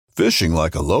Fishing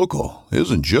like a local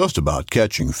isn't just about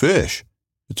catching fish.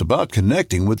 It's about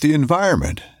connecting with the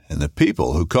environment and the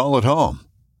people who call it home.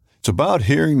 It's about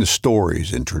hearing the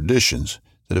stories and traditions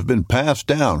that have been passed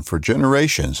down for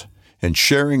generations and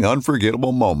sharing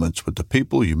unforgettable moments with the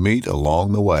people you meet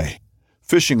along the way.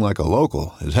 Fishing like a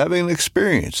local is having an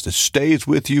experience that stays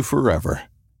with you forever.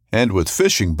 And with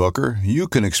Fishing Booker, you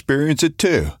can experience it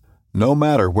too, no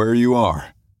matter where you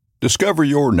are. Discover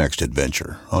your next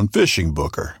adventure on Fishing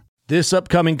Booker. This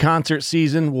upcoming concert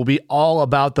season will be all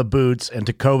about the boots, and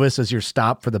Tecovas is your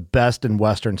stop for the best in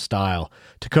Western style.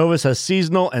 Tecovas has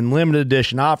seasonal and limited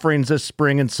edition offerings this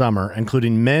spring and summer,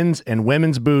 including men's and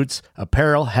women's boots,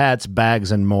 apparel, hats,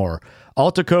 bags, and more.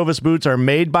 All Tecovas boots are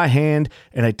made by hand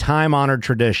in a time-honored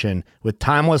tradition with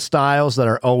timeless styles that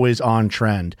are always on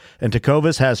trend. And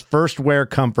Tecovas has first wear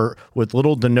comfort with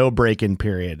little to no break-in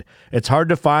period. It's hard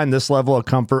to find this level of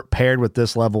comfort paired with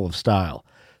this level of style.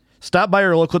 Stop by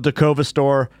your local Tecovas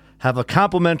store, have a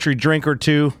complimentary drink or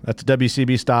two, that's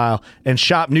WCB style, and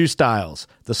shop new styles.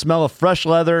 The smell of fresh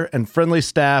leather and friendly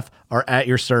staff are at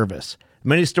your service.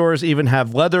 Many stores even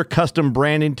have leather custom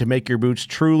branding to make your boots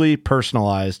truly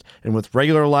personalized. And with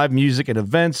regular live music and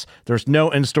events, there's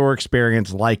no in-store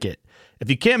experience like it.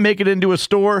 If you can't make it into a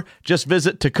store, just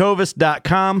visit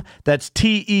tecovas.com. That's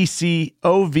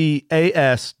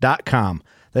TECOVAS.com.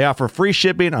 They offer free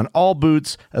shipping on all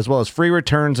boots, as well as free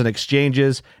returns and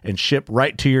exchanges, and ship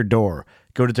right to your door.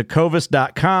 Go to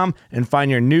tecovas.com and find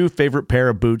your new favorite pair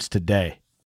of boots today.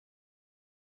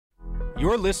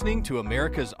 You're listening to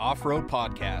America's Off-Road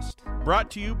Podcast.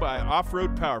 Brought to you by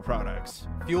Off-Road Power Products.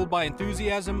 Fueled by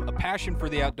enthusiasm, a passion for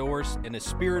the outdoors, and a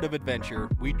spirit of adventure,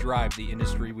 we drive the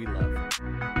industry we love.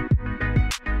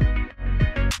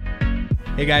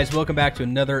 Hey guys, welcome back to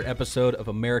another episode of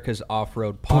America's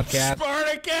Off-Road Podcast.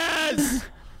 Spartacus!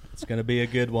 It's going to be a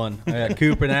good one. I got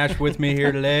Coop and Ash with me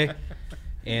here today.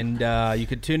 And you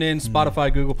can tune in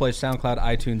Spotify, Google Play, SoundCloud,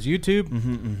 iTunes,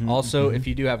 YouTube. Also, if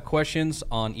you do have questions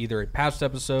on either a past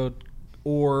episode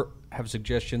or have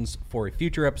suggestions for a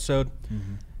future episode,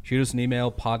 shoot us an email,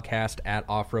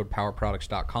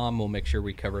 podcast@offroadpowerproducts.com. We'll make sure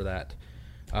we cover that.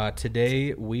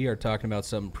 Today, we are talking about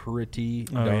something pretty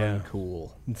darn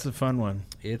cool. It's a fun one.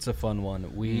 It's a fun one.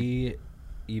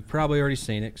 You've probably already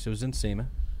seen it because it was in SEMA.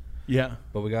 Yeah.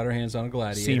 But we got our hands on a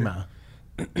Gladiator. SEMA.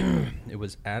 It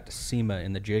was at SEMA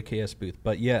in the JKS booth.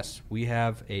 But yes, we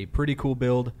have a pretty cool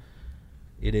build.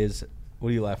 It is, what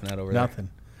are you laughing at over there? Nothing.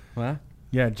 What?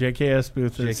 Yeah, JKS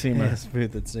booth at SEMA. JKS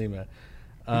booth at SEMA.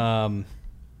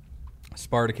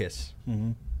 Spartacus.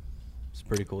 It's a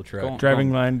pretty cool truck.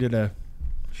 Driving Line did a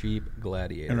Jeep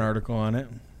Gladiator. an article on it.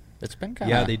 It's been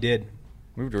kind of Yeah, they did.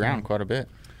 moved around quite a bit.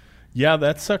 Yeah,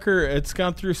 that sucker, it's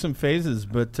gone through some phases,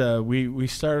 but we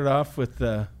started off with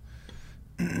a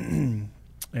brand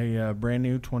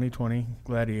new 2020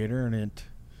 Gladiator, and it,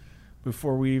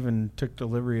 before we even took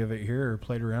delivery of it here or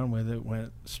played around with it,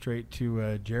 went straight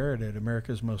to Jared at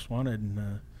America's Most Wanted.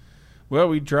 And well,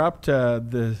 we dropped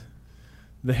the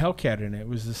Hellcat in it. It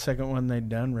was the second one they'd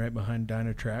done, right behind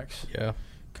Dynatracs. Yeah.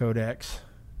 Codex.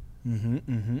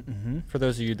 For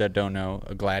those of you that don't know,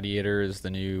 a Gladiator is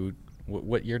the new.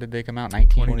 What year did they come out?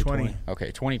 2020.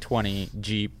 Okay, 2020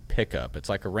 Jeep pickup. It's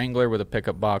like a Wrangler with a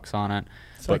pickup box on it,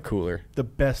 It's but like cooler. The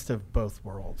best of both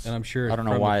worlds. And I'm sure I don't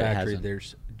know from why the it factory, hasn't.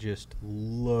 there's just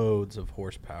loads of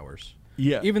horsepowers.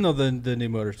 Yeah. Even though the new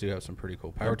motors do have some pretty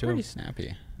cool power They're to pretty them.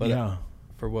 snappy. But yeah.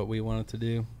 for what we wanted to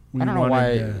do, We I don't know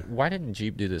wanted, why didn't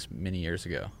Jeep do this many years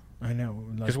ago? I know.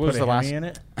 Like, 'Cause what was put the a last- Hemi in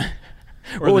it?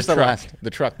 Or What was the truck? last? The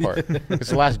truck part. Because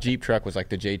the last Jeep truck was like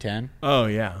the J10. Oh,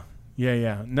 yeah.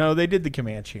 Yeah. No, they did the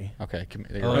Comanche. Okay.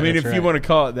 Oh, I mean, that's if you right. want to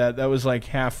call it that, that was like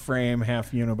half frame,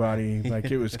 half unibody.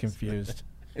 Like, it was confused.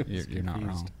 it was You're not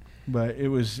confused. wrong. But it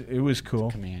was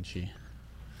cool. Comanche.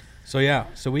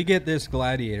 So we get this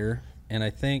Gladiator, and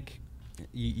I think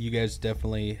you guys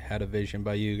definitely had a vision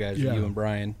by you guys, Yeah. you and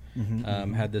Brian,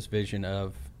 had this vision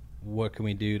of what can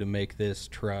we do to make this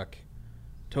truck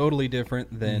totally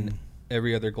different than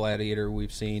every other Gladiator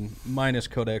we've seen, minus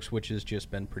Codex, which has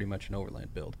just been pretty much an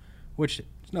overland build, which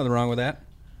there's nothing wrong with that.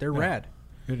 They're rad.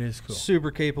 It is cool. Super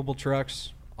capable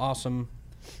trucks, awesome.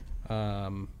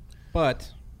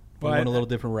 But we Well, went a little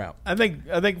different route. I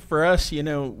think for us, you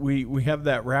know, we have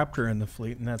that Raptor in the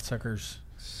fleet, and that sucker's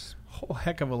a whole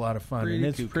heck of a lot of fun. Pretty and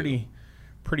it's cuckoo.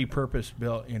 pretty purpose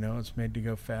built. You know, it's made to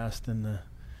go fast in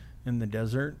the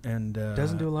desert, and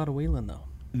Doesn't do a lot of wheeling though.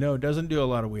 No, it doesn't do a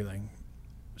lot of wheeling.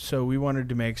 So we wanted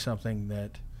to make something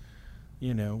that,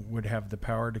 you know, would have the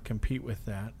power to compete with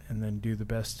that, and then do the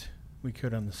best we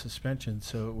could on the suspension.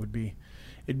 So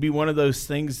it'd be one of those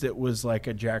things that was like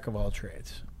a jack of all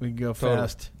trades. We could go Totally.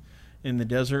 fast in the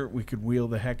desert, we could wheel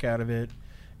the heck out of it,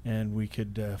 and we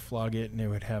could flog it, and it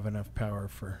would have enough power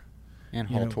for And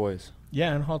you haul know, toys.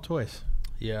 Yeah, and haul toys.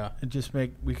 Yeah. And just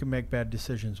we could make bad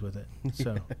decisions with it.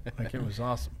 So like it was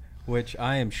awesome. Which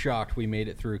I am shocked we made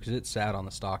it through because it sat on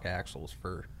the stock axles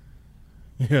for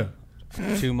Yeah.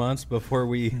 2 months before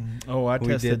we Oh, I we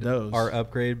tested did those. our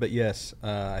upgrade. But yes,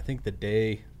 I think the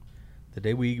day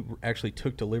we actually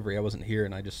took delivery, I wasn't here,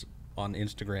 and I just on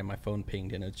Instagram my phone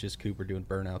pinged, and it's just Cooper doing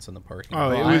burnouts in the parking Oh,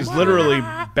 lot. it was literally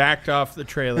backed off the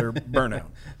trailer burnout.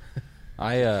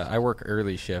 I work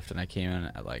early shift, and I came in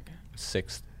at like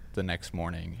 6 the next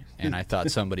morning, and I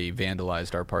thought somebody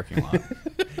vandalized our parking lot.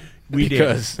 We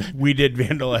Because- did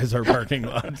vandalize our parking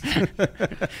lot.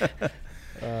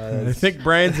 I think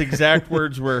Brian's exact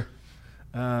words were,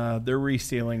 "They're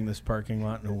resealing this parking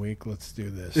lot in a week. Let's do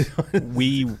this."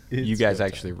 You guys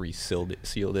actually sealed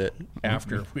it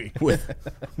After we with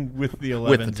the 11s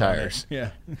with the on it. tires.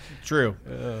 Yeah, true.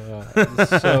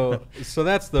 So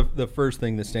that's the first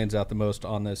thing that stands out the most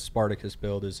on this Spartacus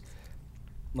build is,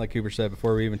 like Cooper said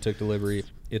before we even took delivery,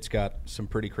 it's got some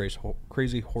pretty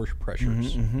crazy horse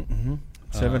pressures.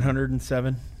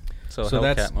 707. So So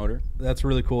that's- Hellcat motor. That's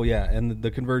really cool, yeah. And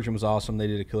the conversion was awesome. They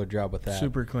did a killer job with that.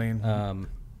 Super clean.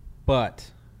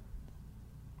 But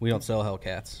we don't sell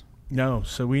Hellcats. No,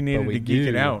 so we needed we to geek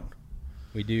it do. out.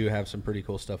 We do have some pretty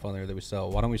cool stuff on there that we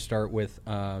sell. Why don't we start with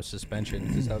suspension,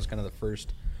 because that was kind of the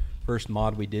first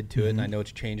mod we did to it, and I know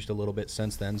it's changed a little bit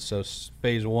since then. So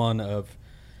phase one of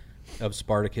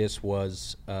Spartacus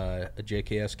was a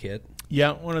JKS kit.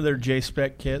 Yeah, one of their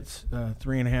J-Spec kits,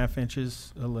 3.5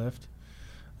 inches of lift.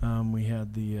 We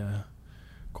had the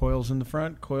coils in the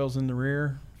front, coils in the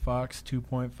rear, Fox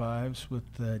 2.5s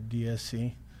with the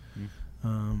DSC.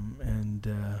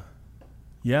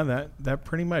 That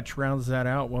pretty much rounds that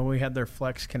out. Well, we had their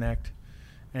Flex Connect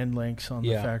end links on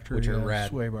the factory which are rad.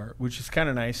 sway bar, which is kind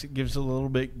of nice. It gives a little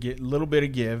bit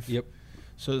of give. Yep.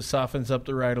 So it softens up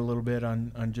the ride a little bit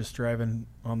on just driving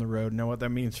on the road. Know what that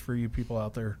means for you people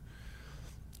out there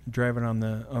driving on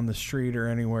the street or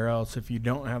anywhere else. If you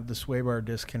don't have the sway bar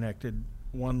disconnected,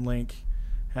 one link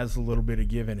has a little bit of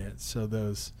give in it. So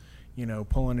those,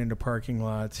 pulling into parking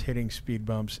lots, hitting speed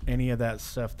bumps, any of that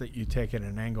stuff that you take at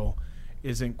an angle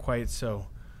isn't quite so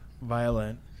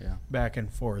violent back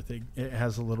and forth. It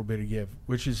has a little bit of give,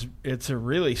 it's a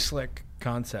really slick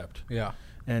concept. Yeah.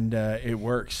 And it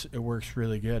works. It works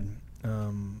really good.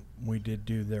 We did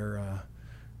do their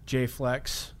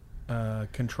J-Flex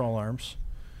control arms.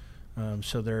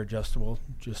 So they're adjustable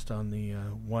just on the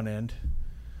one end.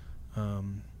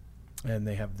 And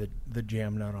they have the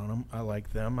jam nut on them. I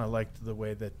like them. I liked the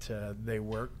way that they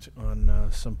worked on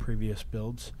some previous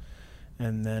builds.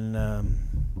 And then,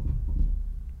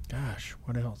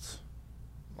 what else?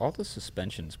 All the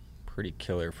suspension's pretty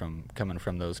killer coming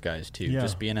from those guys too. Yeah.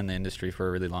 Just being in the industry for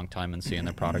a really long time and seeing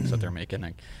the products that they're making.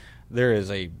 Like, there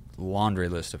is a laundry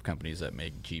list of companies that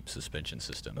make Jeep suspension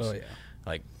systems. Oh, yeah.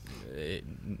 Like,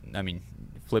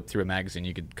 flip through a magazine,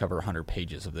 you could cover 100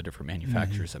 pages of the different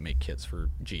manufacturers that make kits for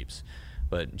Jeeps.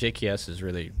 But JKS is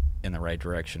really in the right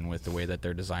direction with the way that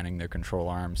they're designing their control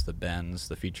arms, the bends,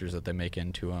 the features that they make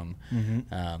into them,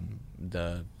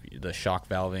 the shock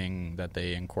valving that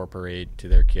they incorporate to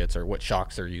their kits, or what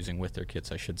shocks they're using with their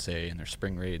kits, I should say, and their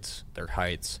spring rates, their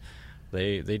heights.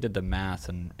 They did the math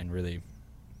and really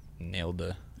nailed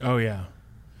the... Oh, yeah.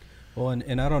 Well,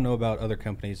 and I don't know about other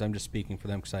companies. I'm just speaking for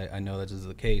them because I know this is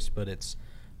the case, but it's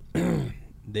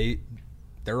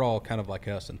they're all kind of like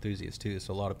us, enthusiasts too.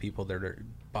 So a lot of people that are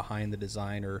behind the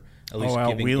design or at least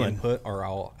giving out-wheeling. input are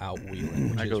all out wheeling,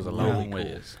 which That is goes a really long cool.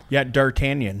 ways. Yeah,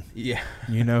 D'Artagnan. Yeah.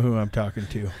 You know who I'm talking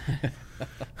to.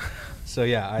 So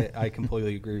yeah, I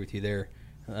completely agree with you there.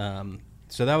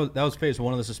 So that was phase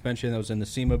one of the suspension. That was in the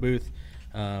SEMA booth.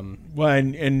 Well,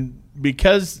 and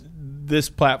because this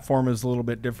platform is a little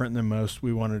bit different than most,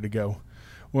 we wanted to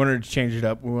change it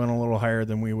up. We went a little higher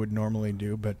than we would normally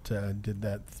do, but did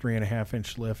that 3.5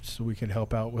 inch lift so we could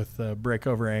help out with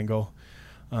breakover angle.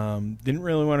 Didn't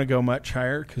really want to go much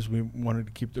higher because we wanted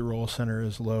to keep the roll center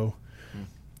as low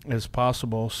as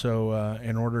possible. So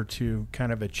in order to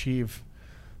kind of achieve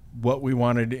what we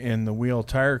wanted in the wheel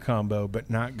tire combo but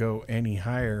not go any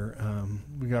higher,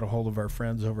 we got a hold of our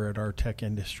friends over at Artec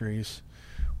Industries.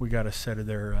 We got a set of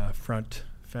their front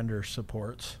fender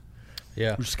supports,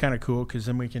 Yeah. which is kind of cool because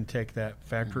then we can take that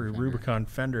factory Rubicon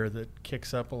fender that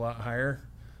kicks up a lot higher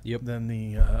than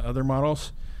the other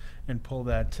models and pull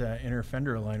that inner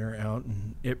fender liner out,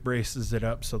 and it braces it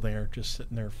up so they aren't just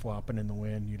sitting there flopping in the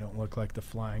wind. You don't look like the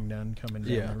Flying Nun coming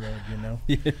down the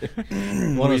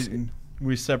road,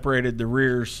 We separated the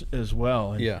rears as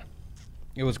well. And Yeah.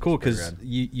 It was cool because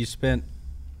you spent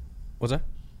What's that?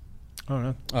 Oh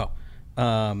no.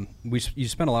 Oh, you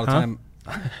spent a lot of time.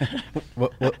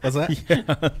 what was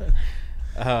that?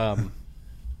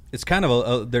 It's kind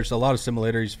of there's a lot of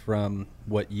similarities from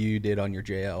what you did on your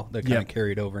JL that kind of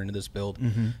carried over into this build.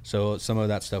 Mm-hmm. So some of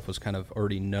that stuff was kind of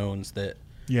already knowns that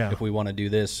if we want to do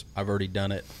this, I've already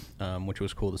done it, which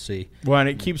was cool to see. Well, and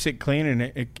it keeps it clean, and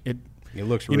it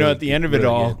looks really, really, at the end of it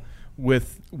all, good.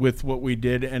 with what we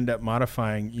did end up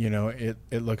modifying,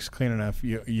 it looks clean enough.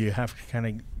 You have to kind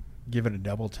of give it a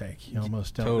double take. You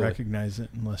almost don't recognize it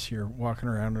unless you're walking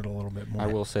around it a little bit more. I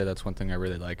will say that's one thing I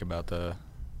really like about the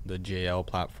JL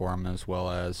platform, as well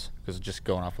as because just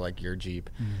going off like your Jeep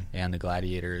and the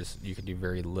Gladiators, you can do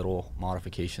very little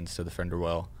modifications to the fender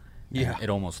well. Yeah, it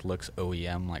almost looks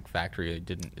OEM, like factory.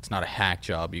 It's not a hack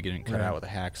job. You didn't cut out with a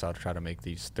hacksaw to try to make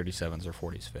these 37s or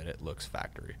 40s fit. It looks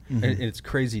factory. Mm-hmm. And it's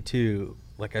crazy too.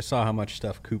 Like I saw how much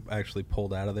stuff Coop actually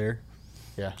pulled out of there.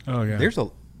 Yeah. Oh yeah.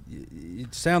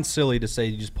 It sounds silly to say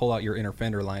you just pull out your inner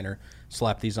fender liner,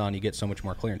 slap these on, you get so much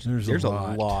more clearance. There's a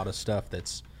lot of stuff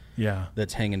that's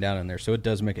hanging down in there. So it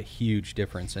does make a huge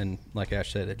difference. And like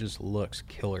Ash said, it just looks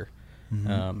killer.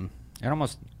 Mm-hmm. It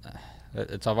almost.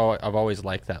 I've always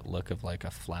liked that look of like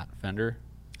a flat fender,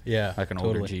 like an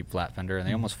older Jeep flat fender, and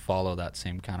they almost follow that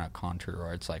same kind of contour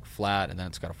where it's like flat and then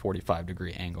it's got a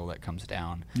 45-degree angle that comes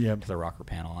down to the rocker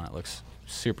panel, and it looks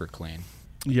super clean.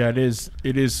 Yeah, it is.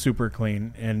 It is super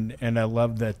clean, and I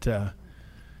love that.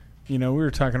 We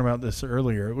were talking about this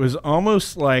earlier. It was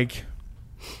almost like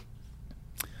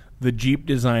the Jeep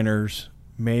designers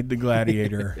made the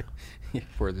Gladiator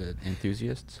for the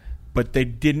enthusiasts, but they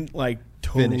didn't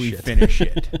totally finish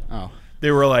it. Oh. They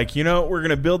were like, we're going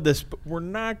to build this, but we're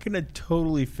not going to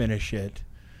totally finish it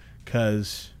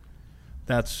because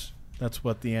that's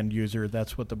what the end user,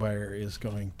 that's what the buyer is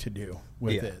going to do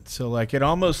with it. So it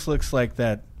almost looks like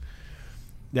that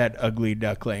ugly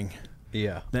duckling.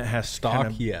 Yeah. That has stock,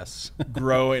 kind of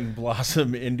grow and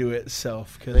blossom into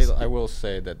itself. I will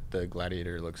say that the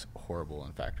Gladiator looks horrible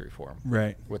in factory form.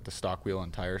 Right. With the stock wheel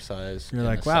and tire size. You're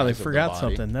like, wow, they forgot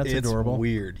something. That's adorable. It's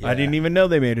weird. Yeah. I didn't even know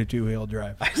they made a two-wheel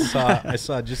drive. I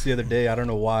saw just the other day, I don't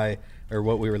know why or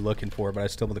what we were looking for, but I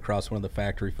stumbled across one of the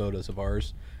factory photos of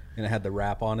ours, and it had the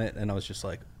wrap on it, and I was just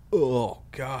like, oh,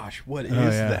 gosh, what is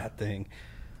that thing?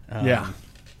 It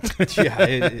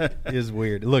is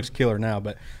weird. It looks killer now,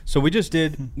 but so we just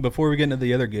did, before we get into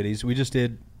the other goodies, we just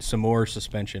did some more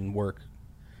suspension work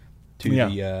to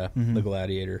the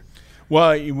Gladiator.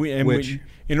 Well,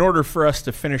 in order for us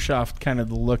to finish off kind of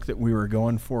the look that we were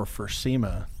going for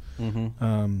SEMA,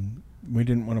 we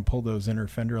didn't want to pull those inner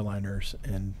fender liners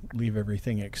and leave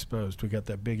everything exposed. We got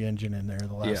that big engine in there.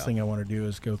 The last thing I want to do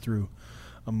is go through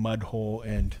a mud hole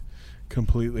and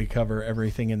completely cover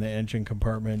everything in the engine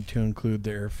compartment to include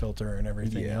the air filter and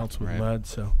everything else with mud.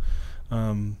 So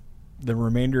the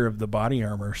remainder of the body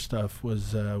armor stuff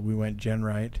was we went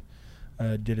Genrite,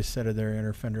 did a set of their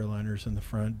inner fender liners in the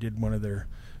front, did one of their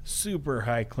super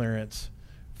high clearance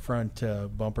front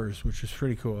bumpers, which was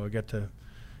pretty cool. I got to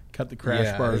cut the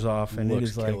crash bars off, and it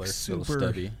is like super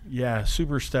stubby. Yeah,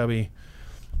 super stubby.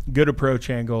 Good approach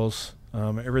angles.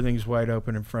 Everything's wide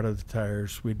open in front of the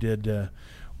tires. We did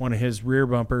one of his rear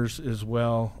bumpers as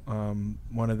well.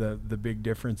 One of the big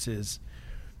differences,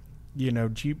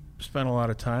 Jeep spent a lot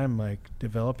of time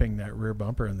developing that rear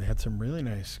bumper, and they had some really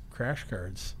nice crash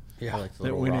guards. Yeah,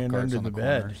 that went in under the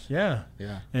bed. Corners. Yeah.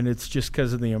 And it's just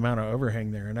because of the amount of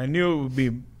overhang there. And I knew it would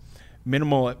be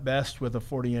minimal at best with a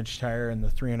 40-inch tire and the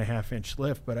 3.5-inch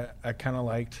lift, but I kind of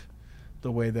liked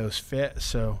the way those fit.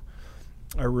 So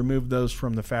I removed those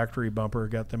from the factory bumper,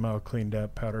 got them all cleaned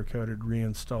up, powder coated,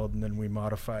 reinstalled, and then we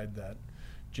modified that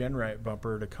Genrite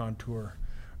bumper to contour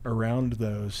around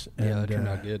those. Yeah, that turned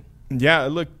out good. Yeah, it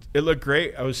looked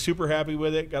great. I was super happy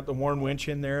with it. Got the Warn winch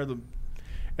in there.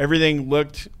 Everything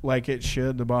looked like it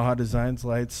should. The Baja Designs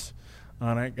lights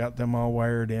on it, got them all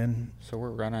wired in. So we're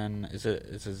running. It's a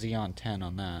Xeon 10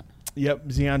 on that. Yep,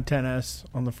 Xeon 10S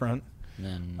on the front. And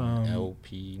then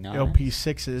LP9.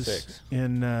 LP6s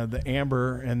in the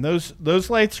amber, and those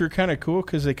lights are kind of cool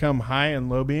because they come high and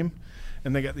low beam,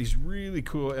 and they got these really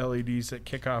cool LEDs that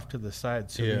kick off to the side.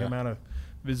 So the amount of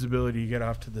visibility you get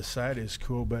off to the side is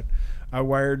cool. But I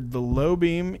wired the low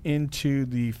beam into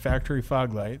the factory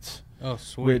fog lights. Oh,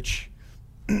 sweet. Which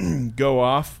go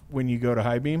off when you go to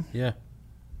high beam. Yeah.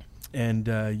 And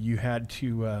you had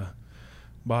to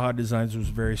Baja Designs was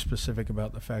very specific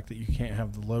about the fact that you can't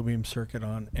have the low beam circuit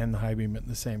on and the high beam at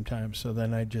the same time. So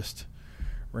then I just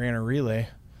ran a relay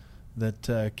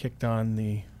that kicked on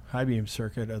the high beam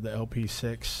circuit of the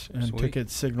LP6 and took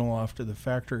its signal off to the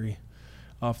factory,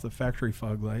 off the factory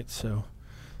fog lights. So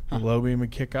the low beam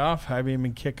would kick off, high beam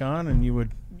would kick on, and you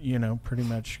would pretty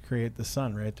much create the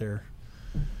sun right there.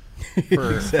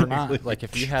 For not, like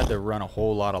if you had to run a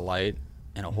whole lot of light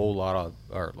and a whole lot of,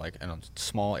 or like in a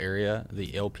small area,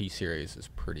 the LP series is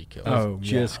pretty killer. Oh,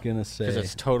 Just gonna say, Because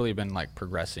it's totally been like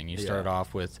progressing. You started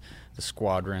off with the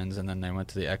Squadrons, and then they went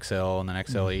to the XL, and then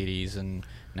XL80s, and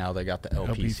now they got the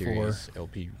LP LP4. series,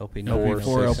 LP4,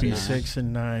 LP4, 6, and LP6,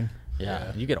 and 9.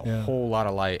 Yeah, you get a whole lot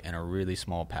of light in a really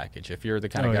small package. If you're the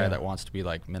kind of guy that wants to be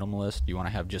like minimalist, you want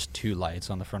to have just 2 lights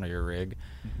on the front of your rig.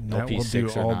 That will do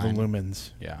LP6 or all 9. the lumens.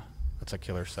 Yeah, that's a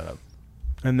killer setup.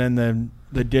 And then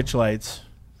the ditch lights.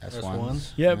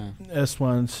 S1s. Yep, Yeah.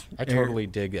 S1s. I totally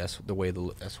dig the way the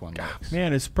S1 looks.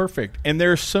 Man, it's perfect. And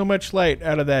there's so much light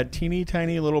out of that teeny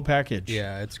tiny little package.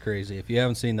 yeah, it's crazy. If you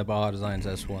haven't seen the Baja Designs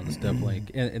S1s, definitely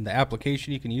in the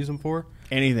application you can use them for.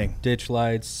 Anything. Ditch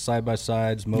lights, side by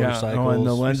sides, motorcycles. Yeah, and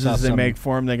the We saw lenses they some- make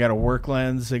for them, they got a work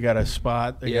lens, they got a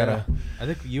spot, they got a... I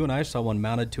think you and I saw one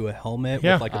mounted to a helmet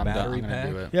Yeah. with like a I'm battery gonna pack.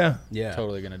 do it. Yeah. Yeah,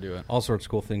 Totally gonna do it. all sorts of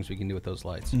cool things we can do with those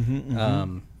lights.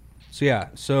 Mm-hmm,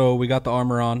 So we got the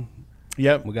armor on,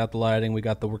 Yep. we got the lighting, we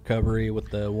got the recovery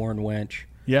with the Warren winch.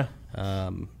 Yeah.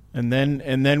 Um, And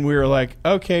then we were like,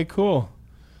 okay, cool.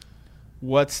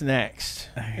 What's next?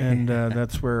 And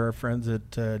that's where our friends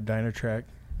at Dynatrack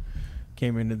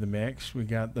came into the mix. We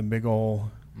got the big old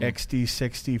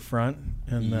XD60 front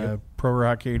and the Pro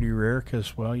Rock 80 rear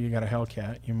because, well, you got a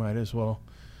Hellcat. You might as well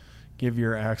give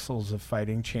your axles a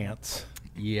fighting chance.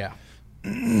 yeah,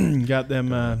 Got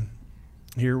them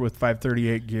here with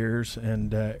 538 gears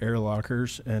and air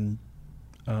lockers and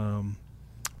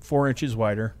 4 inches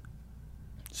wider.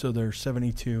 So they're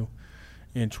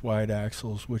 72-inch wide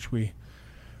axles, which we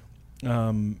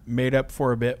made up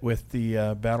for a bit with the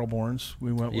Battleborns.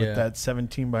 We went with that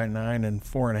 17x9 and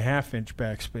 4.5-inch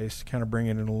backspace to kind of bring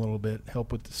it in a little bit,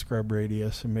 help with the scrub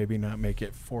radius, and maybe not make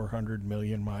it 400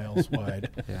 million miles wide.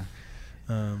 Yeah.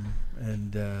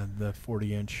 And the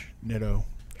 40-inch Nitto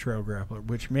Trail Grappler,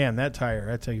 which, man, that tire,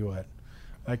 I tell you what,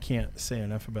 I can't say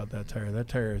enough about that tire. That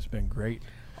tire has been great.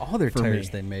 all their For tires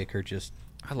me. they make are just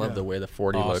I love the way the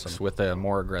 40 Awesome. looks with a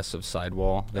more aggressive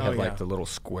sidewall. They Oh, have yeah. like the little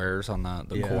squares on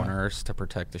the Yeah. corners to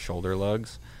protect the shoulder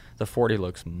lugs. The 40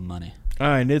 looks money.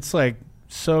 And it's like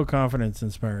so confidence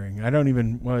inspiring. I don't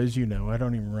even, well, as you know, I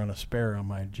don't even run a spare on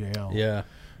my JL. yeah.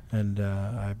 And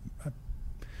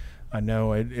I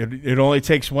know it only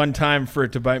takes one time for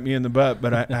it to bite me in the butt,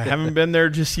 but I haven't been there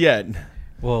just yet.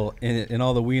 Well, in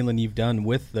all the wheeling you've done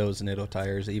with those Nitto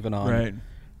tires, even on, Right.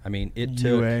 I mean, it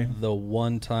took UA. the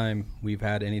one time we've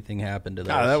had anything happen to those.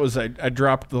 God, that was I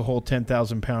dropped the whole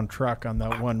 10,000-pound truck on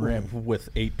that one rim. with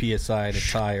 8 psi in a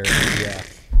tire. Yeah.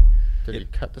 Did you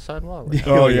cut the sidewall?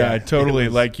 Oh yeah. yeah, totally. It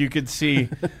was- Like you could see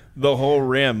the whole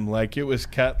rim, like it was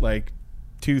cut like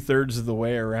 2/3 of the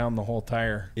way around the whole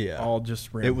tire. Yeah. all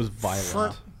just rim. It was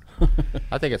violent.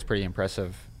 I think it's pretty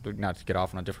impressive. Not to get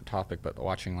off on a different topic, but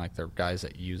watching like the guys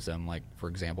that use them, like for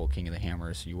example, King of the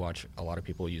Hammers. You watch a lot of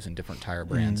people using different tire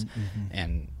brands,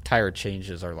 and tire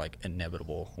changes are like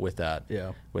inevitable with that.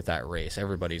 Yeah. With that race,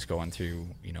 everybody's going through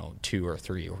 2 or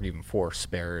 3 or even 4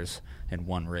 spares in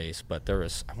one race. But I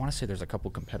want to say there's a couple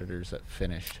competitors that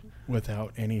finished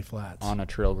without any flats. on a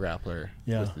trail grappler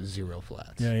Yeah. with 0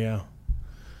 flats. Yeah.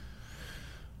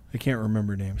 I can't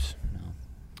remember names. No.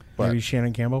 But Maybe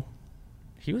Shannon Campbell.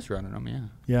 he was running them, yeah.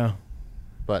 Yeah.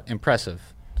 But impressive.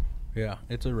 Yeah,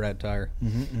 it's a rad tire.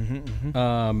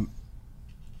 Mm-hmm.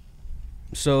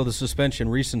 So the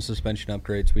recent suspension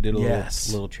upgrades, we did a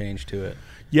Yes. little change to it.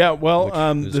 Yeah, well,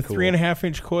 Which is the cool.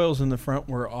 3.5-inch coils in the front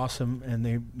were awesome, and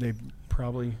they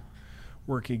probably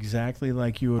work exactly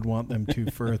like you would want them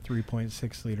to for a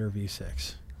 3.6 liter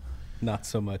V6. Not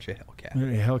so much a Hellcat.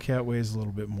 A Hellcat weighs a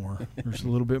little bit more. There's a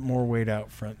little bit more weight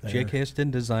out front there. JKS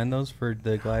didn't design those for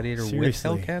the Gladiator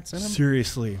Seriously. with Hellcats in them?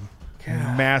 Seriously,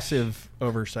 massive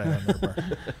oversight on their part.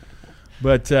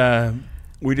 But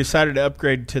we decided to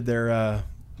upgrade to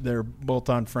their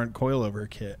bolt-on front coilover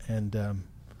kit, and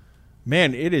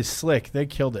man, it is slick. They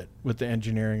killed it with the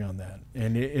engineering on that,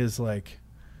 and it is like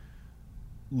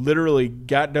literally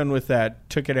got done with that,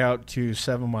 took it out to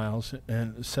 7 miles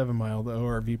and 7 Mile, the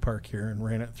ORV park here, and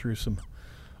ran it through some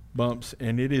bumps,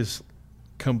 and it is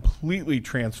completely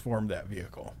transformed that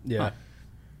vehicle. Yeah.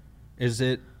 Is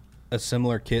it a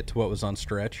similar kit to what was on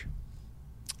Stretch?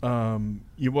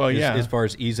 As far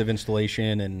as ease of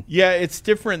installation and Yeah, it's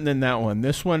different than that one.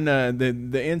 This one,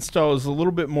 the install is a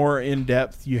little bit more in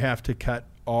depth. You have to cut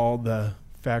all the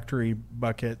factory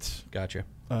buckets, gotcha.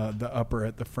 the upper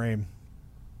at the frame,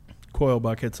 coil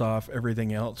buckets off,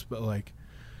 everything else, but like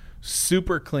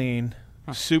super clean,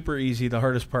 super easy. The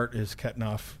hardest part is cutting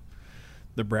off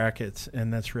the brackets,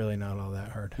 and that's really not all that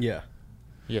hard. Yeah.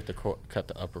 You have to cut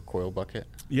the upper coil bucket.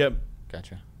 Yep.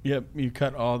 Gotcha. Yep. You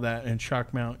cut all that, and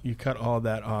shock mount, you cut all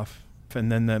that off.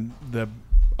 And then the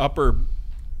upper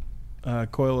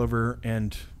coilover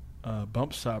and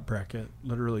bump stop bracket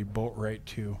literally bolt right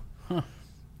to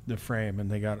the frame, and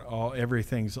they got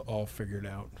everything's all figured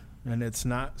out. And it's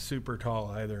not super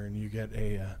tall either. And you get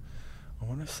I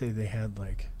want to say they had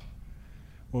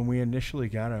when we initially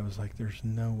got it, I was like, there's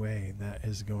no way that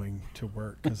is going to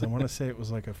work. Because I want to say it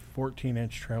was like a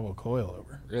 14-inch travel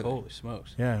coilover. Really? Holy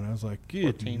smokes. Yeah, and I was like,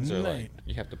 good 14s are night.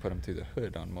 you have to put them through the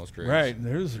hood on most rigs. Right,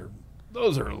 those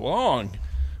are long.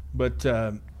 But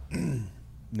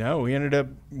no, we ended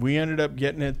up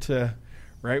getting it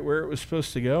right where it was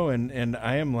supposed to go, and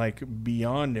I am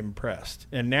beyond impressed.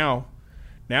 And now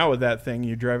with that thing,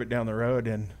 you drive it down the road,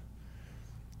 and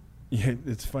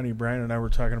it's funny, Brian and I were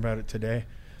talking about it today.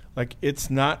 It's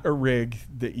not a rig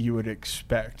that you would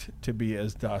expect to be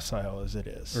as docile as it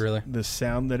is. Really? The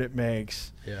sound that it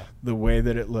makes, Yeah. the way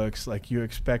that it looks, you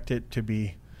expect it to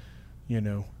be,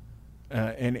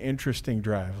 an interesting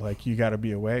drive. You got to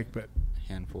be awake, but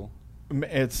Handful.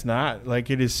 it's not.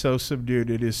 It is so subdued.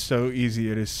 It is so easy.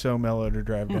 It is so mellow to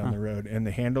drive down the road, and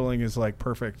the handling is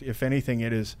perfect. If anything,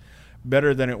 it is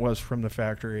better than it was from the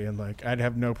factory, and I'd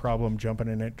have no problem jumping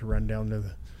in it to run down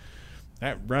to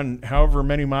run however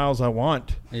many miles I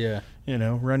want. Yeah.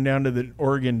 Run down to the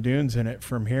Oregon dunes in it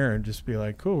from here and just be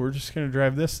cool, we're just going to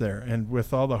drive this there. And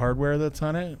with all the hardware that's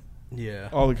on it, Yeah.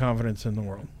 all the confidence in the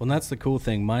world. Well, and that's the cool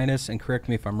thing. Minus, and correct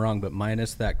me if I'm wrong, but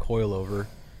minus that coilover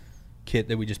kit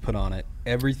that we just put on it,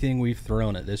 everything we've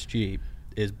thrown at this Jeep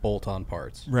is bolt-on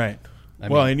parts. Right. I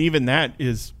Well, mean- and even that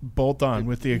is bolt on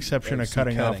with the exception of some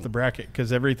cutting off cutting. the bracket,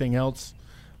 because everything else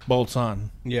bolts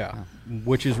on. Yeah,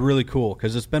 which is really cool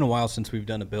because it's been a while since we've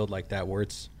done a build like that where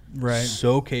it's Right.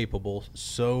 so capable,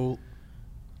 so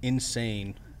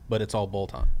insane, but it's all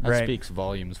bolt-on. That Right. speaks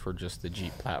volumes for just the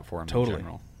Jeep platform Totally. in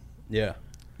general. Yeah.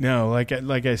 No, like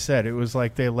I said, it was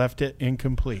they left it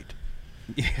incomplete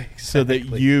Yeah, so that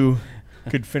exactly. you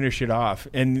could finish it off.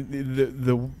 And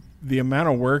the amount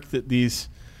of work that these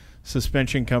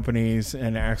suspension companies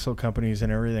and axle companies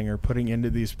and everything are putting into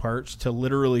these parts to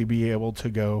literally be able to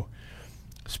go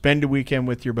spend a weekend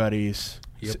with your buddies.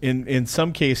 Yep. In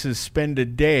some cases, spend a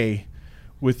day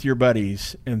with your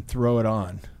buddies and throw it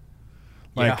on.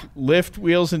 Yeah. Lift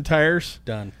wheels and tires.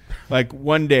 Done.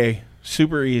 One day,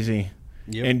 super easy.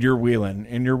 Yep. And you're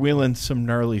wheeling some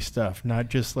gnarly stuff, not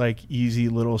just easy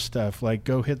little stuff.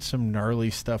 Go hit some gnarly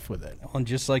stuff with it. And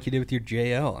just like you did with your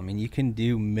JL, I mean, you can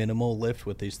do minimal lift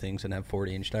with these things and have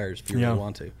 40-inch tires if you really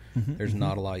want to. There's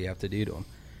not a lot you have to do to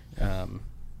them.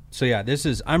 So yeah,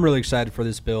 I'm really excited for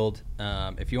this build.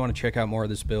 If you want to check out more of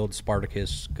this build,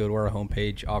 Spartacus, go to our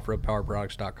homepage,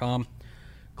 offroadpowerproducts.com.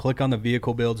 Click on the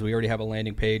vehicle builds. We already have a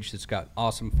landing page that's got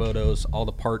awesome photos. All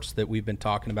the parts that we've been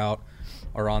talking about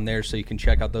are on there, so you can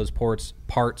check out those parts,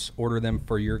 order them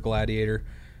for your Gladiator.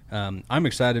 I'm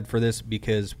excited for this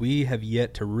because we have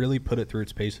yet to really put it through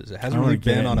its paces. It hasn't really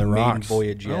been on a maiden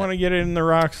voyage yet. I want to get it in the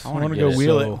rocks. I want to get go it-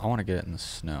 wheel so it. I want to get it in the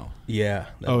snow. Yeah.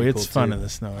 that'd Oh, be it's cool fun too. in the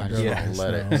snow. I I just drove don't in the let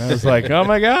snow. it. And I was like, oh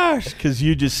my gosh, because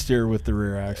you just steer with the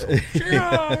rear axle.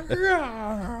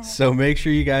 So make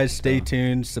sure you guys stay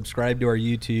tuned, subscribe to our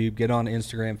YouTube, get on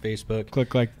Instagram, Facebook.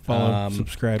 Click follow,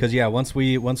 subscribe. Because once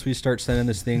we start sending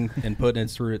this thing and putting it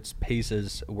through its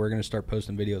paces, we're gonna start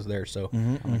posting videos there. So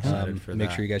I'm excited for make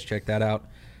that. sure you guys check that out.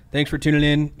 Thanks for tuning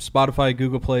in. Spotify,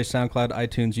 Google Play, SoundCloud,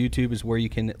 iTunes, YouTube is where you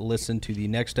can listen to the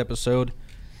next episode.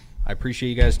 I appreciate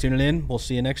you guys tuning in. We'll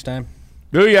see you next time.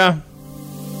 Booyah.